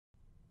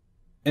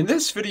In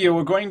this video,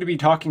 we're going to be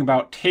talking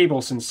about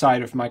tables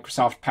inside of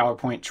Microsoft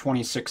PowerPoint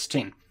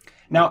 2016.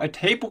 Now, a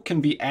table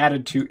can be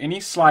added to any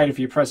slide of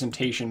your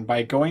presentation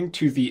by going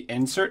to the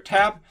Insert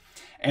tab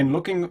and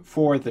looking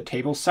for the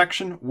Table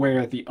section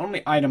where the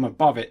only item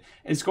above it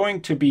is going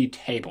to be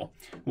Table,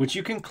 which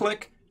you can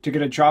click to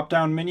get a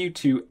drop-down menu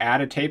to add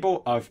a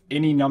table of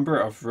any number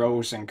of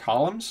rows and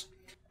columns.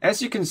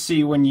 As you can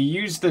see, when you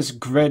use this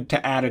grid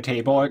to add a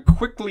table, it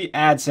quickly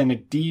adds in a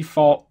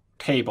default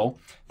table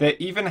that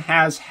even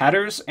has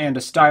headers and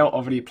a style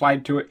already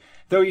applied to it,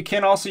 though you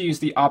can also use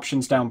the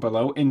options down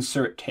below,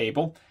 Insert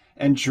Table,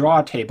 and Draw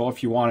a Table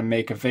if you want to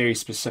make a very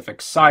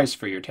specific size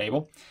for your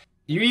table.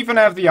 You even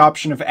have the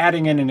option of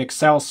adding in an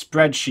Excel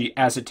spreadsheet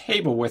as a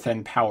table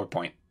within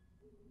PowerPoint.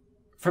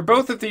 For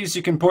both of these,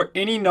 you can put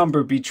any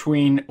number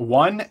between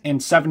 1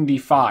 and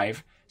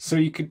 75, so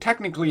you could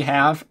technically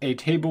have a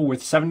table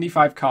with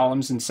 75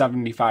 columns and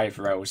 75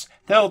 rows,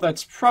 though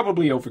that's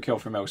probably overkill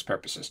for most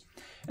purposes.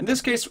 In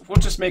this case, we'll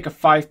just make a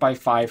 5 by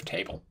 5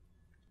 table.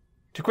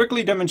 To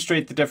quickly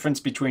demonstrate the difference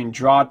between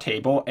Draw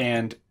Table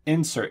and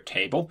Insert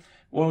Table,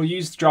 we'll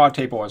use Draw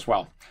Table as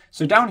well.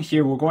 So down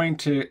here, we're going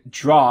to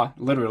draw,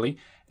 literally,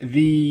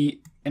 the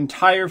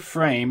entire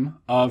frame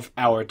of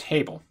our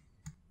table.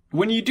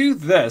 When you do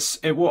this,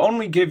 it will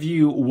only give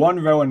you one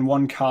row and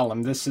one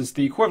column. This is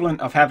the equivalent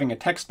of having a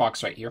text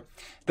box right here.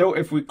 Though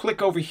if we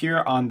click over here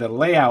on the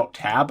Layout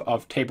tab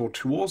of Table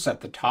Tools at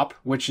the top,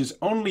 which is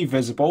only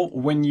visible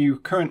when you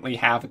currently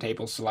have a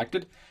table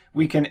selected,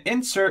 we can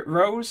insert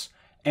rows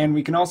and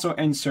we can also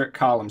insert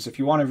columns. If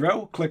you want a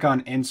row, click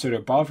on Insert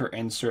Above or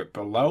Insert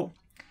Below.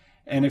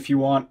 And if you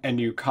want a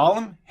new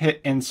column,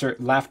 hit Insert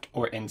Left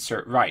or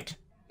Insert Right.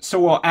 So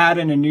we'll add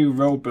in a new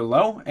row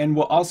below, and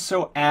we'll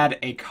also add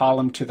a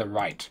column to the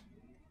right.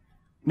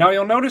 Now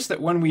you'll notice that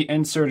when we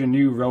insert a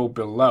new row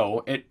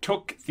below, it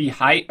took the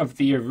height of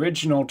the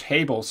original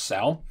table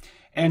cell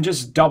and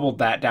just doubled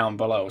that down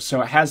below. So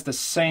it has the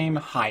same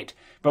height,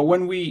 but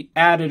when we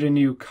added a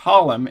new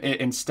column, it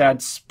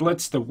instead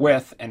splits the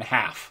width in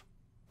half.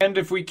 And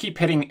if we keep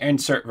hitting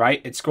Insert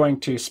Right, it's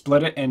going to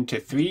split it into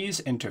threes,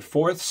 into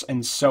fourths,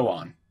 and so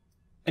on.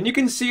 And you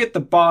can see at the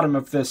bottom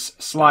of this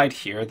slide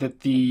here that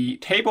the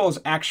table is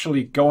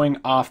actually going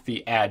off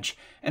the edge,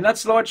 and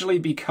that's largely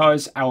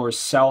because our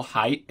cell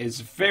height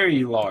is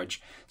very large.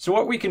 So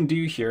what we can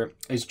do here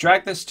is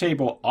drag this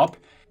table up,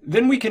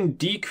 then we can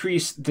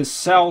decrease the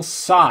cell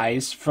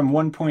size from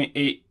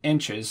 1.8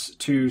 inches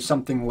to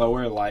something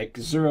lower like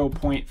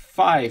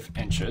 0.5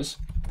 inches,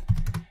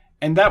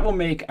 and that will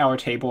make our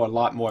table a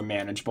lot more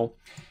manageable.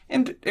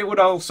 And it would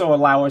also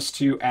allow us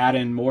to add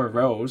in more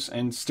rows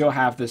and still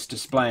have this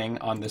displaying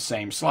on the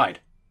same slide.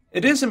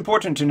 It is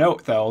important to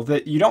note, though,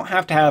 that you don't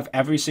have to have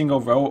every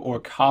single row or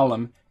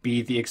column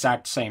be the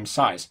exact same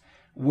size.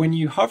 When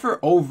you hover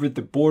over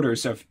the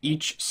borders of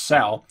each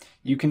cell,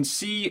 you can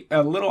see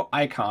a little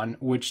icon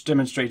which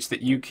demonstrates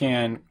that you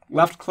can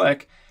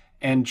left-click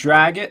and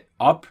drag it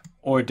up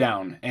or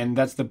down, and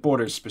that's the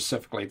borders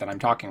specifically that I'm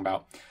talking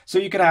about. So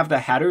you could have the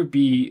header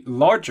be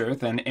larger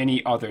than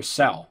any other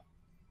cell.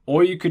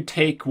 Or you could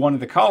take one of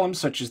the columns,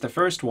 such as the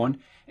first one,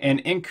 and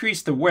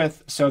increase the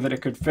width so that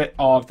it could fit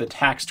all of the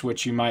text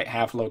which you might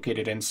have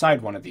located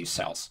inside one of these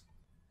cells.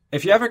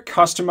 If you ever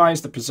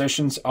customize the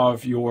positions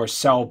of your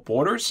cell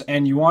borders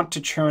and you want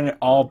to turn it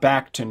all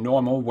back to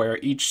normal where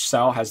each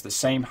cell has the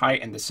same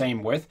height and the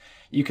same width,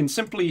 you can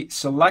simply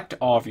select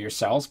all of your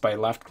cells by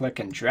left-click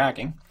and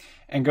dragging,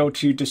 and go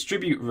to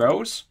Distribute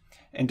Rows,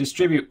 and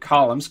Distribute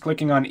Columns.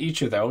 Clicking on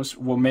each of those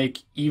will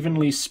make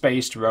evenly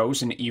spaced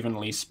rows and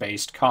evenly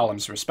spaced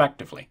columns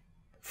respectively.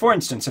 For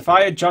instance, if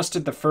I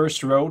adjusted the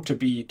first row to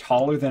be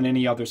taller than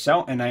any other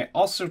cell, and I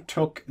also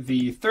took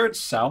the third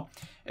cell,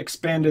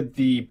 expanded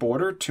the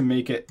border to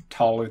make it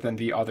taller than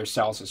the other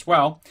cells as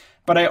well,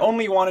 but I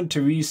only wanted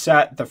to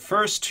reset the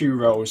first two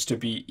rows to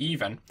be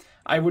even,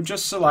 I would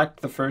just select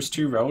the first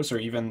two rows, or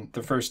even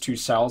the first two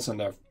cells in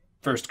the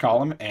first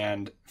column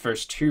and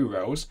first two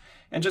rows,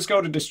 and just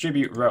go to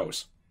Distribute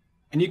Rows.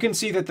 And you can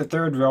see that the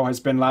third row has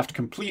been left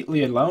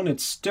completely alone.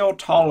 It's still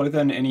taller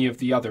than any of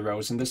the other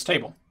rows in this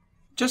table.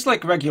 Just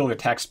like regular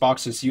text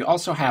boxes, you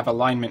also have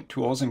alignment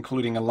tools,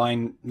 including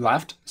align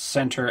left,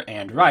 center,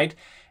 and right,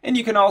 and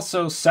you can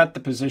also set the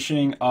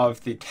positioning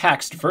of the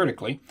text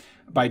vertically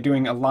by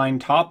doing align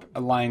top,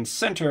 align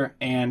center,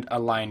 and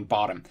align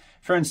bottom.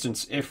 For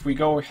instance, if we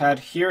go ahead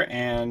here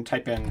and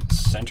type in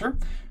center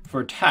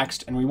for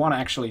text, and we want to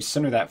actually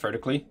center that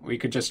vertically, we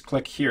could just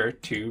click here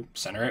to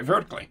center it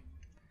vertically.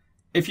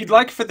 If you'd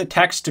like for the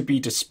text to be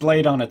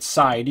displayed on its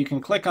side, you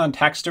can click on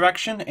Text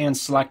Direction and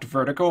select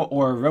Vertical,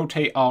 or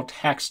rotate all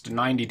text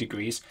 90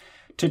 degrees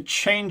to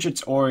change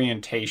its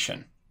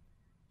orientation.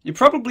 You're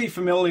probably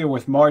familiar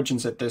with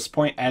margins at this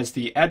point as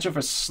the edge of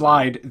a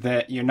slide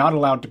that you're not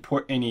allowed to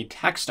put any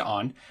text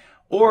on,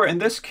 or in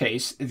this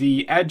case,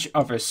 the edge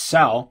of a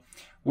cell,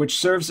 which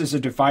serves as a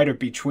divider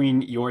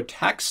between your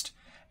text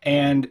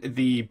and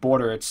the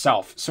border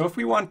itself. So if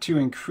we want to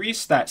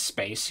increase that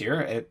space here,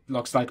 it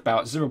looks like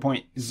about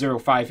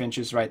 0.05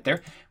 inches right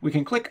there, we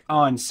can click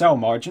on cell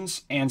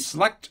margins and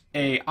select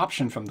a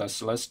option from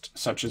this list,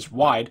 such as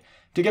wide,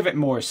 to give it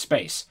more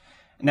space.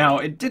 Now,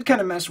 it did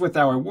kind of mess with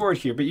our word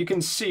here, but you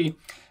can see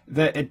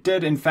that it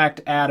did in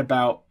fact add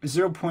about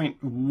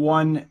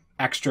 0.1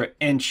 extra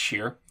inch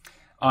here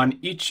on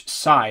each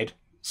side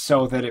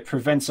so that it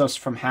prevents us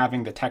from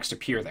having the text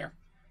appear there.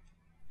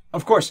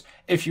 Of course,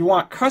 if you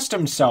want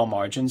custom cell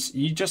margins,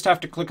 you just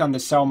have to click on the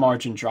cell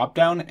margin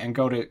dropdown and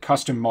go to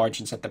custom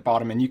margins at the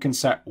bottom, and you can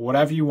set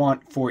whatever you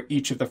want for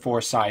each of the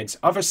 4 sides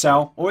of a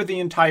cell or the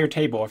entire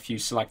table if you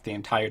select the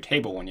entire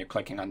table when you're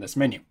clicking on this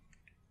menu.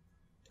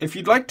 If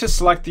you'd like to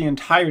select the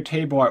entire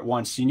table at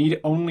once, you need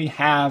to only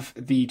have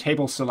the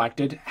table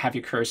selected, have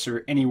your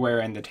cursor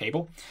anywhere in the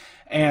table,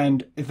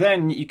 and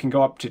then you can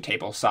go up to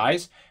table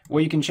size,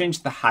 where you can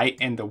change the height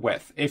and the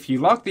width. If you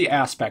lock the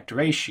aspect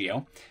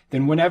ratio,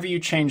 then whenever you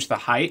change the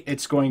height,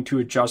 it's going to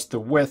adjust the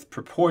width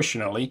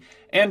proportionally,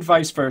 and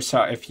vice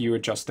versa if you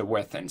adjust the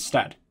width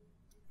instead.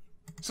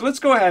 So let's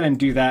go ahead and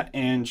do that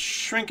and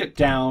shrink it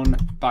down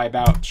by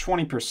about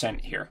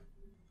 20% here.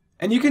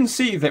 And you can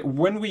see that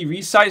when we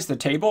resize the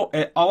table,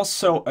 it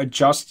also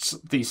adjusts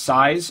the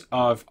size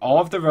of all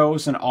of the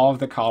rows and all of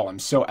the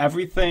columns, so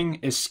everything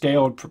is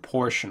scaled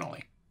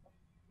proportionally.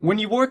 When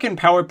you work in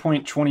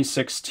PowerPoint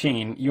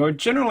 2016, you're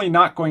generally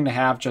not going to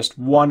have just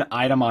one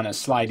item on a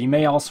slide. You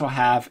may also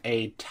have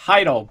a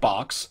title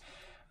box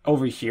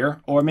over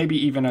here, or maybe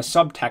even a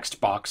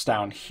subtext box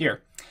down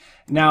here.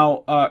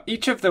 Now,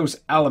 each of those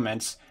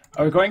elements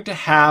are going to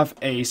have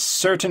a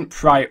certain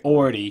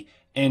priority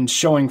in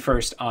showing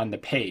first on the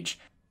page.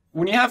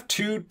 When you have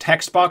 2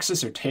 text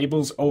boxes or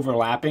tables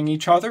overlapping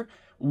each other,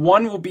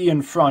 one will be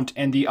in front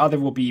and the other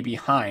will be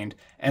behind,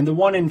 and the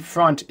one in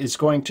front is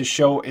going to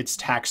show its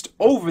text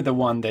over the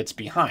one that's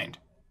behind.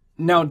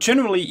 Now,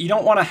 generally, you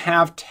don't want to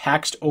have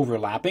text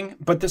overlapping,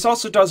 but this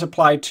also does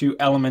apply to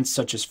elements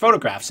such as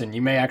photographs, and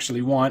you may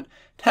actually want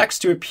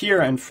text to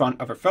appear in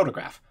front of a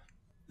photograph.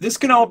 This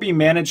can all be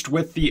managed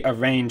with the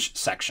Arrange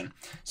section.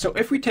 So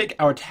if we take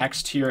our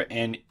text here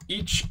in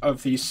each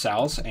of these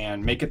cells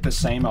and make it the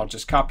same, I'll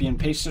just copy and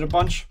paste it a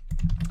bunch,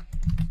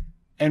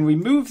 and we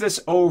move this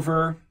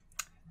over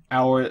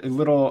our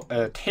little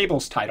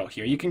tables title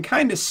here, you can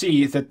kind of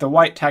see that the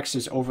white text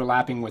is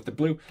overlapping with the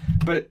blue,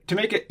 but to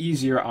make it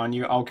easier on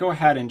you, I'll go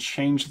ahead and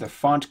change the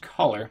font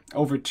color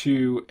over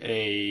to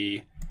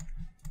a,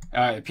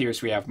 it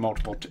appears we have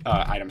multiple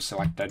items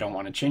selected. I don't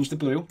want to change the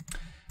blue.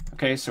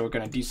 Okay, so we're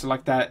going to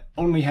deselect that,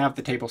 only have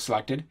the table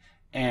selected,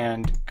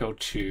 and go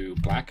to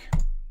black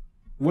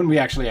when we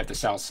actually have the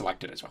cells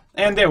selected as well.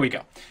 And there we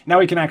go. Now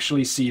we can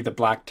actually see the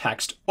black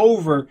text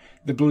over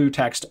the blue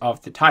text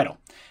of the title.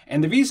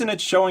 And the reason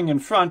it's showing in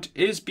front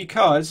is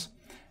because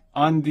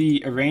on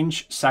the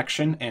Arrange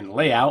section and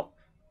Layout,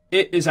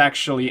 it is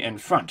actually in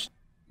front.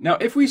 Now,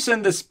 if we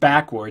send this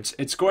backwards,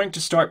 it's going to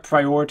start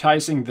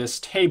prioritizing this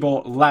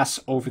table less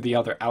over the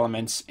other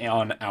elements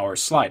on our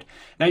slide.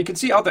 Now, you can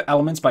see other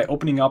elements by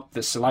opening up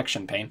the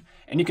selection pane,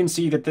 and you can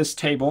see that this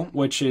table,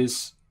 which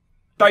is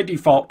by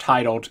default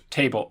titled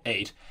Table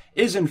 8,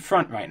 is in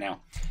front right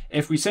now.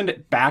 If we send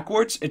it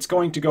backwards, it's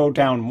going to go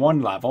down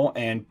 1 level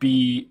and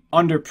be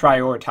under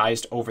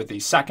prioritized over the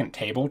second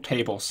table,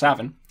 Table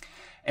 7.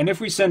 And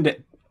if we send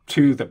it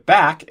to the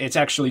back, it's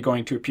actually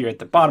going to appear at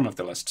the bottom of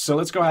the list. So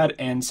let's go ahead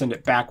and send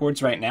it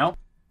backwards right now.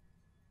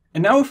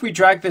 And now if we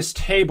drag this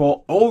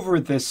table over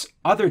this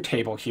other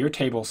table here,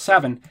 Table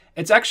 7,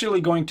 it's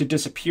actually going to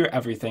disappear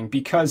everything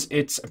because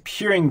it's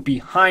appearing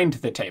behind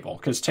the table,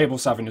 because Table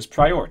 7 is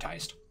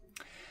prioritized.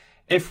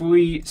 If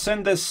we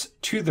send this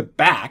to the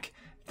back,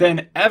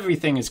 then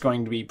everything is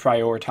going to be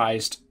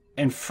prioritized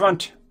in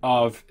front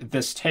of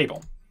this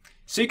table.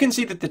 So you can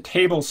see that the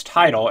table's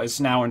title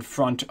is now in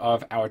front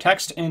of our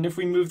text, and if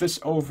we move this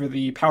over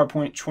the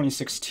PowerPoint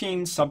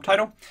 2016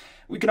 subtitle,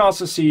 we can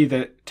also see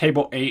that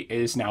Table 8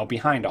 is now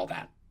behind all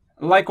that.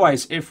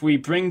 Likewise, if we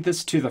bring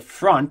this to the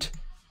front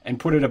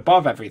and put it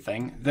above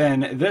everything,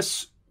 then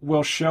this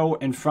will show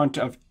in front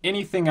of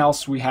anything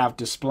else we have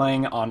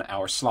displaying on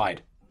our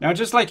slide. Now,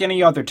 just like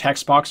any other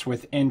text box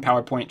within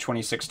PowerPoint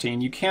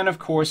 2016, you can, of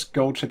course,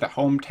 go to the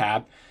Home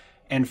tab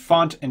and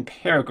Font and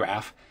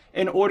Paragraph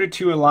in order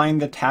to align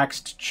the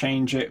text,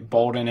 change it,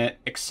 bolden it,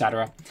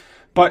 etc.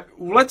 But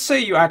let's say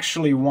you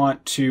actually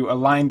want to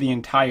align the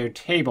entire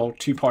table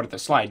to part of the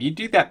slide. You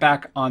do that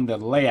back on the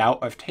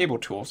Layout of Table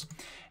Tools.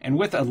 And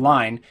with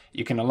Align,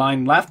 you can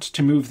align left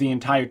to move the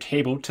entire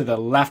table to the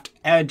left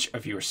edge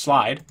of your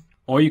slide.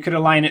 Or you could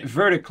align it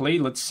vertically,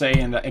 let's say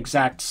in the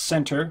exact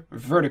center,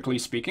 vertically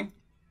speaking.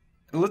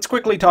 Let's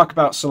quickly talk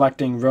about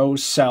selecting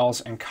rows,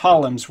 cells, and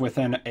columns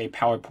within a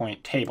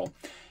PowerPoint table.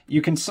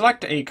 You can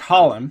select a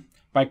column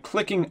by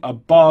clicking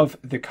above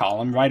the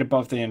column, right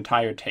above the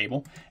entire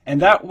table,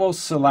 and that will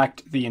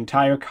select the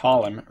entire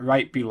column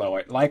right below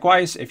it.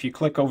 Likewise, if you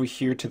click over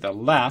here to the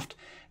left,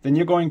 then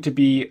you're going to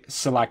be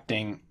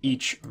selecting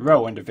each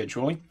row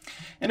individually.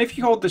 And if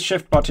you hold the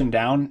Shift button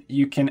down,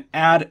 you can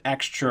add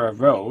extra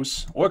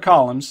rows or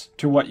columns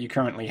to what you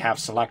currently have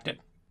selected.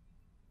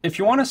 If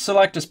you want to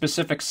select a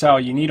specific cell,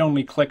 you need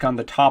only click on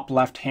the top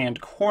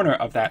left-hand corner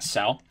of that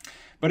cell.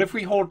 But if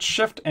we hold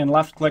Shift and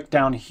left-click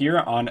down here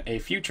on a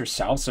future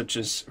cell, such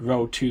as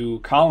row 2,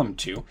 column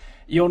 2,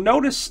 you'll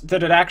notice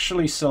that it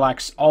actually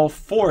selects all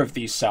 4 of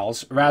these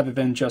cells rather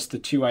than just the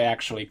 2 I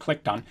actually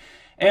clicked on.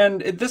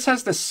 And this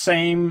has the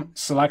same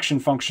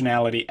selection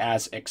functionality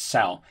as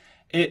Excel.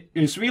 It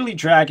is really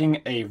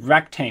dragging a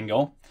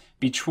rectangle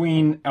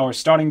between our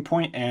starting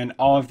point and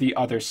all of the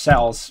other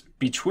cells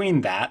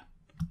between that.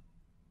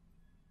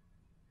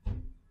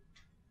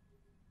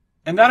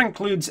 And that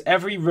includes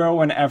every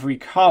row and every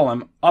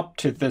column up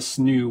to this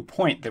new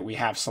point that we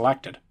have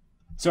selected.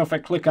 So if I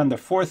click on the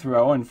 4th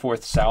row and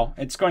 4th cell,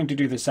 it's going to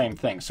do the same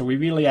thing. So we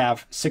really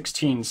have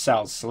 16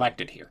 cells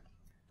selected here.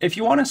 If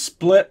you want to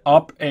split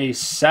up a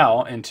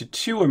cell into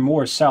 2 or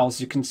more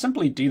cells, you can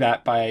simply do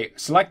that by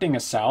selecting a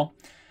cell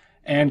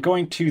and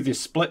going to the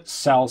Split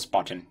Cells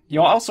button.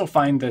 You'll also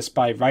find this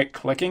by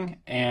right-clicking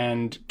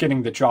and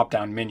getting the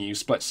drop-down menu.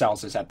 Split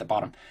Cells is at the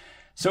bottom.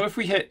 So if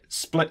we hit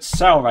Split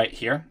Cell right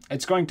here,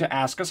 it's going to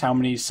ask us how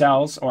many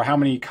cells or how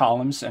many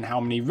columns and how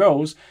many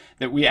rows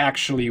that we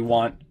actually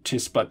want to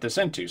split this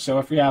into. So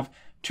if we have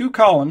 2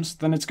 columns,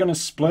 then it's going to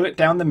split it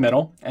down the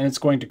middle, and it's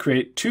going to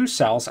create 2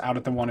 cells out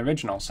of the one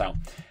original cell.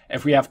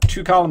 If we have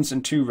 2 columns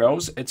and 2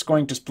 rows, it's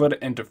going to split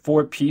it into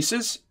 4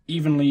 pieces,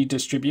 evenly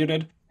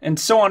distributed, and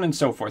so on and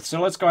so forth.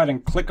 So let's go ahead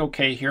and click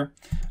OK here.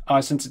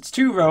 Since it's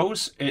 2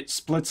 rows, it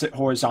splits it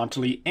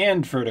horizontally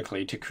and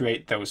vertically to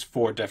create those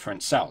 4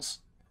 different cells.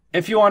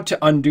 If you want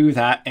to undo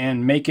that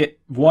and make it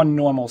one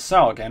normal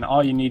cell again,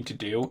 all you need to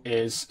do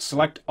is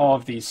select all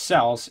of these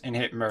cells and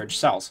hit Merge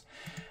Cells.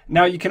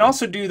 Now you can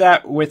also do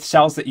that with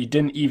cells that you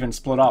didn't even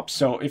split up.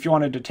 So if you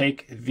wanted to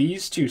take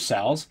these 2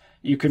 cells,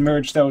 you can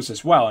merge those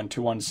as well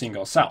into one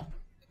single cell.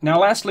 Now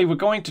lastly, we're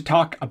going to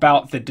talk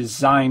about the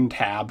Design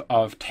tab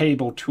of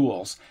Table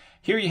Tools.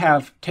 Here you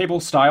have Table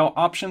Style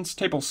Options,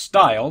 Table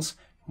Styles,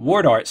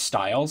 Word Art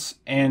Styles,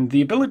 and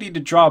the ability to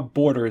draw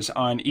borders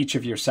on each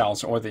of your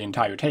cells or the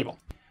entire table.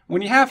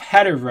 When you have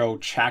header row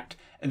checked,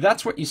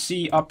 that's what you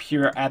see up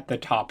here at the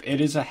top. It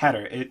is a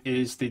header. It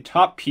is the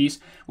top piece,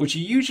 which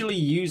you usually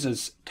use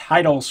as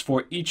titles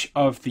for each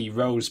of the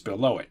rows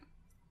below it.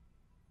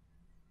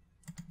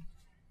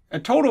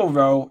 A total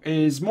row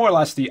is more or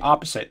less the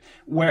opposite,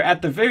 where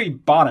at the very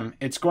bottom,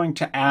 it's going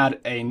to add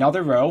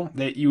another row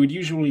that you would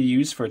usually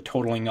use for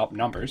totaling up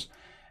numbers,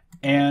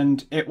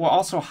 and it will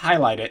also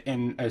highlight it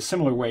in a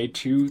similar way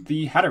to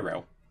the header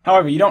row.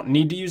 However, you don't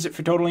need to use it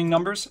for totaling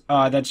numbers.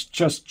 That's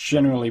just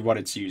generally what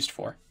it's used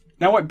for.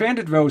 Now, what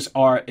banded rows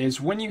are is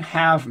when you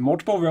have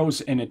multiple rows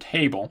in a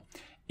table,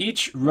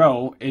 each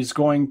row is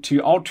going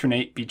to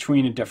alternate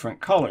between a different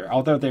color.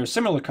 Although they're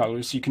similar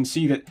colors, you can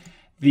see that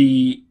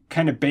the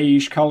kind of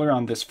beige color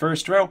on this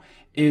first row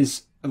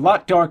is a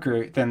lot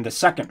darker than the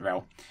second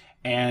row.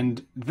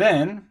 And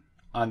then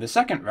on the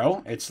second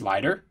row, it's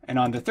lighter, and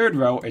on the third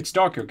row, it's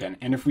darker again.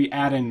 And if we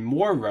add in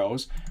more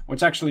rows,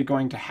 what's actually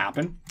going to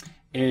happen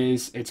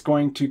is it's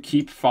going to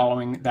keep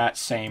following that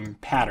same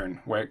pattern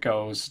where it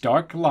goes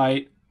dark,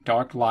 light,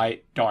 dark,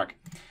 light, dark.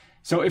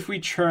 So if we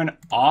turn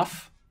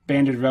off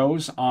banded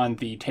rows on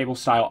the table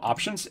style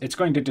options, it's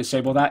going to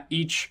disable that.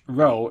 Each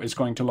row is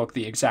going to look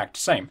the exact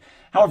same.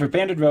 However,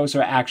 banded rows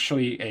are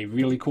actually a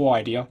really cool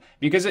idea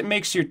because it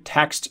makes your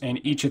text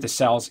in each of the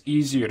cells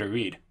easier to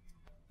read.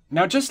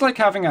 Now, just like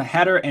having a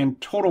header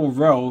and total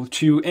row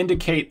to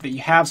indicate that you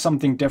have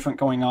something different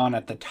going on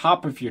at the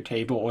top of your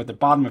table or the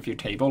bottom of your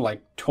table,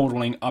 like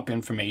totaling up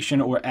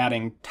information or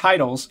adding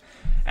titles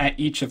at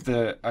each of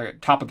the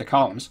top of the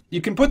columns,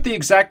 you can put the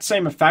exact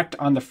same effect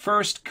on the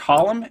first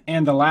column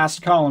and the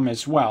last column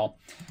as well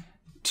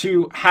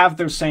to have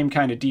those same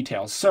kind of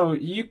details. So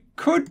you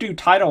could do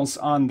titles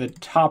on the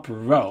top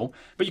row,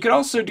 but you could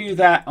also do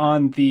that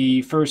on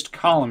the first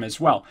column as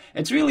well.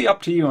 It's really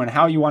up to you on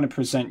how you want to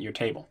present your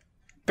table.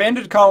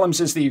 Banded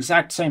columns is the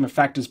exact same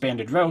effect as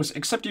banded rows,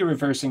 except you're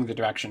reversing the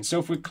direction. So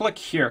if we click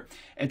here,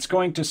 it's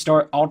going to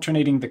start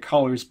alternating the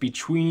colors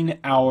between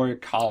our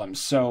columns.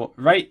 So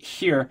right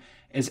here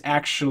is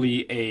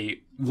actually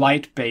a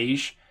light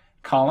beige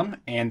column,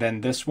 and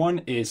then this one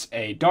is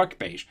a dark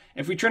beige.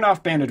 If we turn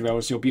off banded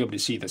rows, you'll be able to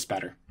see this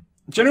better.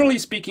 Generally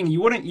speaking,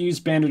 you wouldn't use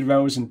banded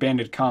rows and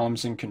banded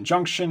columns in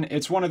conjunction.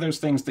 It's one of those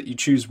things that you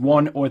choose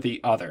one or the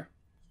other.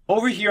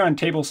 Over here on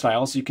table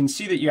styles, you can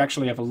see that you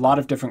actually have a lot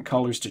of different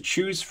colors to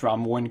choose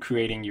from when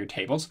creating your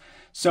tables.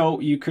 So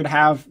you could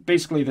have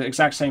basically the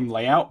exact same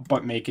layout,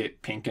 but make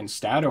it pink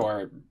instead,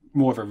 or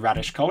more of a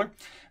reddish color.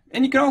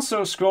 And you can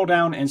also scroll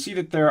down and see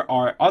that there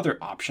are other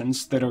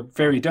options that are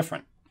very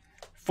different.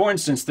 For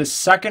instance, this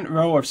second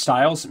row of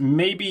styles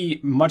may be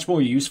much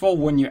more useful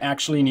when you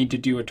actually need to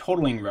do a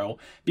totaling row,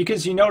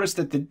 because you notice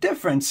that the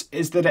difference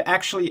is that it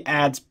actually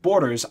adds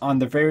borders on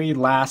the very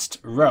last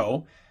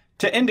row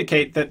to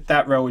indicate that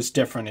that row is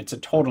different. It's a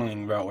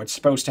totaling row. It's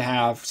supposed to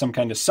have some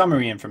kind of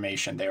summary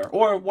information there,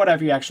 or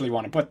whatever you actually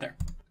want to put there.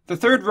 The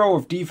third row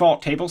of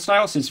default table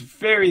styles is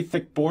very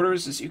thick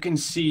borders, as you can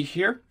see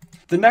here.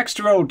 The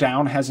next row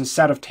down has a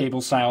set of table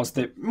styles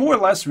that more or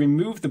less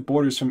remove the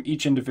borders from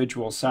each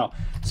individual cell.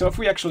 So if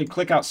we actually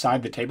click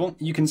outside the table,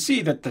 you can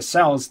see that the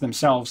cells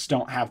themselves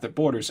don't have the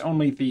borders.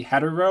 Only the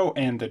header row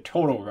and the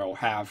total row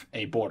have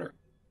a border.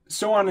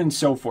 So on and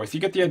so forth.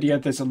 You get the idea.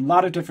 There's a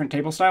lot of different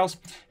table styles.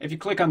 If you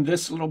click on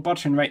this little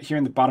button right here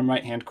in the bottom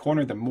right hand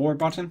corner, the More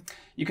button,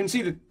 you can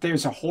see that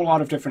there's a whole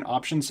lot of different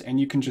options, and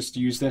you can just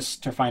use this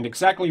to find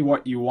exactly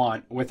what you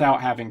want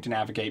without having to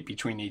navigate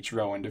between each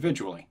row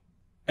individually.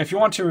 If you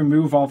want to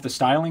remove all of the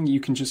styling,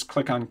 you can just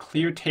click on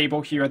Clear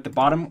Table here at the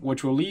bottom,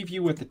 which will leave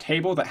you with a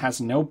table that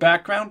has no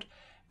background,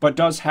 but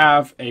does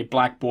have a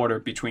black border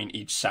between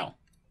each cell.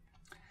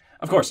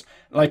 Of course,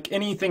 like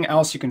anything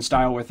else you can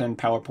style within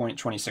PowerPoint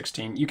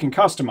 2016, you can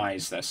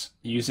customize this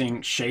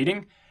using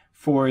shading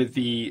for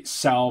the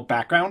cell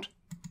background.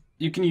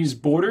 You can use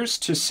borders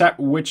to set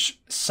which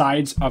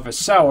sides of a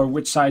cell or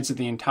which sides of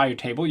the entire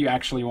table you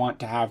actually want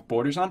to have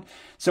borders on.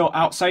 So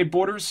outside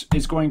borders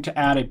is going to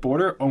add a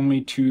border only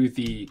to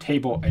the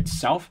table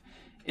itself.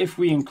 If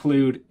we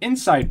include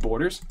inside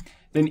borders,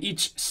 then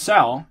each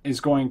cell is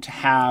going to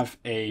have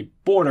a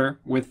border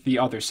with the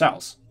other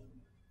cells.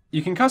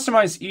 You can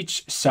customize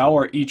each cell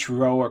or each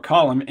row or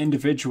column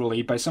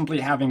individually by simply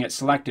having it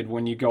selected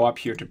when you go up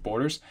here to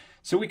borders.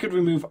 So we could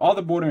remove all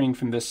the bordering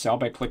from this cell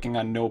by clicking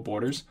on No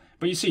Borders,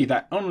 but you see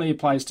that only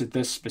applies to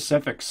this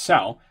specific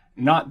cell,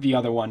 not the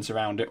other ones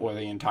around it or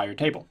the entire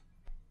table.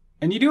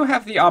 And you do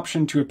have the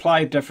option to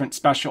apply different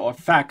special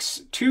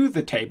effects to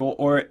the table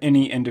or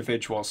any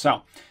individual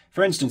cell.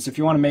 For instance, if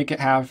you want to make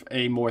it have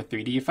a more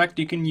 3D effect,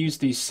 you can use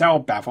the Cell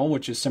Bevel,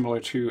 which is similar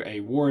to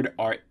a word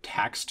art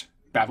text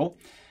bevel,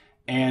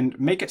 and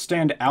make it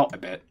stand out a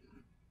bit.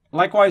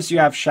 Likewise, you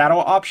have shadow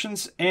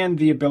options and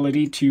the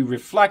ability to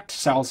reflect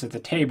cells at the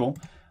table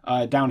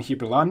down here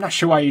below. I'm not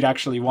sure why you'd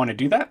actually want to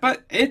do that,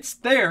 but it's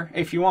there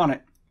if you want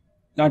it.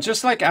 Now,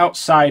 just like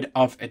outside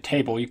of a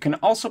table, you can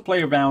also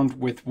play around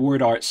with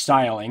word art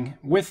styling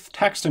with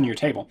text on your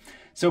table.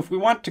 So if we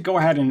want to go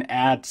ahead and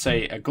add,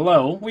 say, a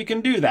glow, we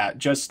can do that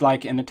just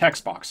like in the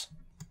text box.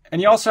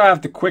 And you also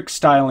have the quick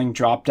styling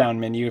drop-down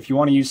menu if you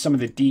want to use some of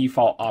the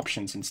default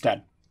options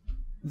instead.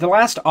 The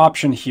last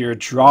option here,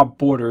 Draw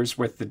Borders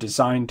with the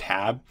Design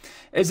tab,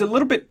 is a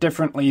little bit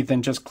differently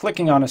than just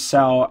clicking on a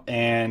cell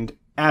and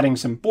adding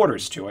some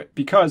borders to it,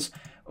 because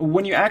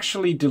when you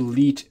actually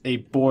delete a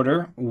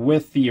border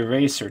with the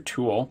eraser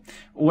tool,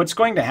 what's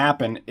going to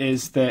happen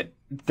is that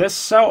this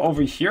cell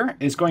over here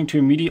is going to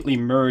immediately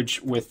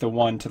merge with the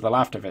one to the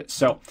left of it.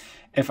 So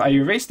if I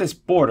erase this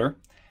border,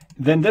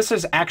 then this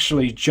has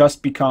actually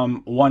just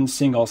become one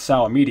single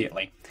cell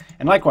immediately.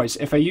 And likewise,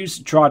 if I use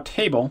Draw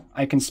Table,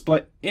 I can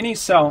split any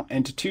cell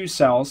into two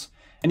cells,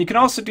 and you can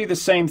also do the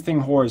same thing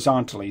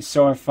horizontally.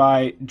 So if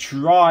I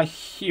draw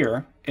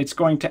here, it's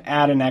going to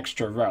add an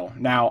extra row.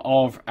 Now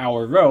all of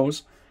our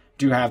rows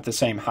do have the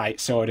same height,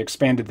 so it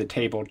expanded the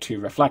table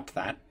to reflect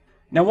that.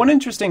 Now one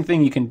interesting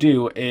thing you can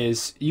do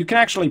is you can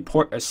actually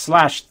put a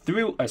slash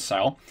through a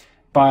cell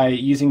by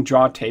using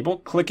Draw Table,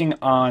 clicking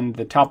on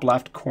the top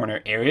left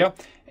corner area,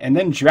 and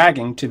then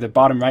dragging to the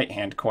bottom right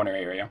hand corner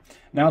area.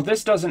 Now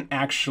this doesn't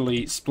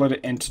actually split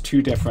it into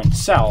two different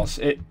cells,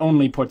 it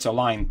only puts a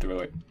line through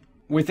it.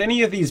 With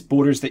any of these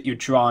borders that you're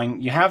drawing,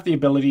 you have the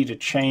ability to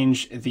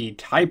change the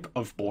type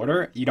of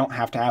border. You don't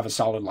have to have a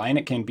solid line,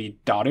 it can be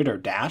dotted or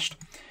dashed.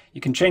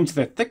 You can change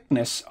the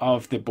thickness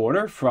of the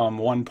border from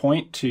 1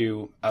 point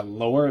to a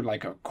lower,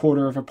 like a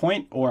quarter of a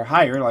point, or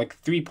higher, like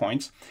 3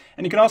 points.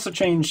 And you can also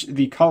change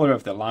the color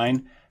of the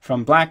line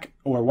from black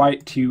or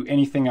white to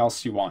anything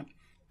else you want.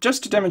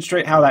 Just to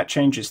demonstrate how that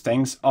changes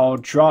things, I'll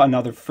draw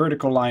another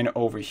vertical line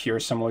over here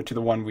similar to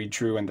the one we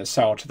drew in the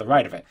cell to the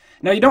right of it.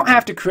 Now you don't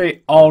have to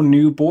create all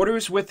new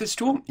borders with this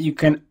tool. You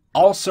can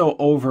also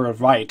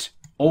overwrite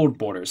old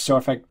borders. So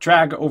if I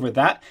drag over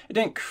that, it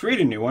didn't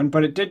create a new one,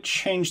 but it did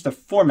change the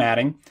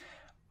formatting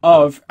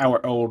of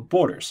our old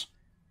borders.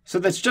 So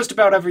that's just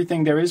about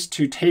everything there is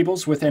to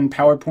tables within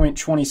PowerPoint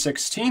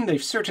 2016.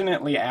 They've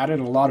certainly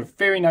added a lot of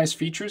very nice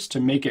features to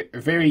make it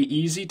very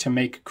easy to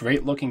make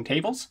great looking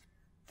tables.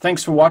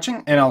 Thanks for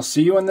watching, and I'll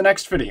see you in the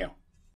next video.